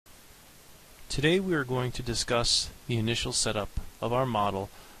Today we are going to discuss the initial setup of our model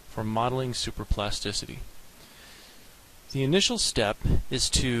for modeling super plasticity. The initial step is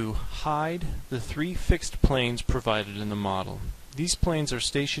to hide the three fixed planes provided in the model. These planes are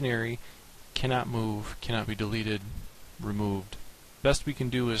stationary, cannot move, cannot be deleted, removed. Best we can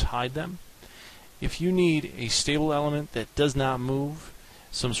do is hide them. If you need a stable element that does not move,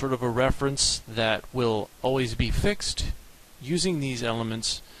 some sort of a reference that will always be fixed, using these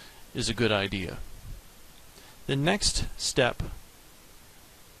elements is a good idea. The next step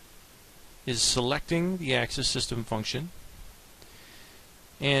is selecting the axis system function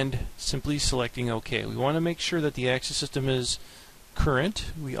and simply selecting OK. We want to make sure that the axis system is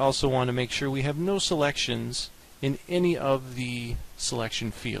current. We also want to make sure we have no selections in any of the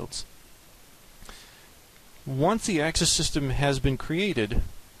selection fields. Once the axis system has been created,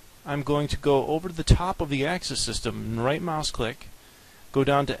 I'm going to go over to the top of the axis system and right mouse click, go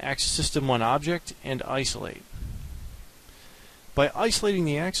down to Axis System 1 Object and Isolate. By isolating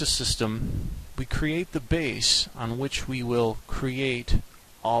the axis system, we create the base on which we will create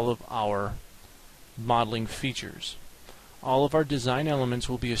all of our modeling features. All of our design elements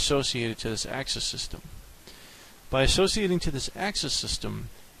will be associated to this axis system. By associating to this axis system,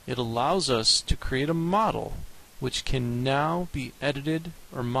 it allows us to create a model which can now be edited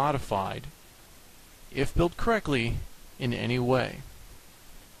or modified, if built correctly, in any way.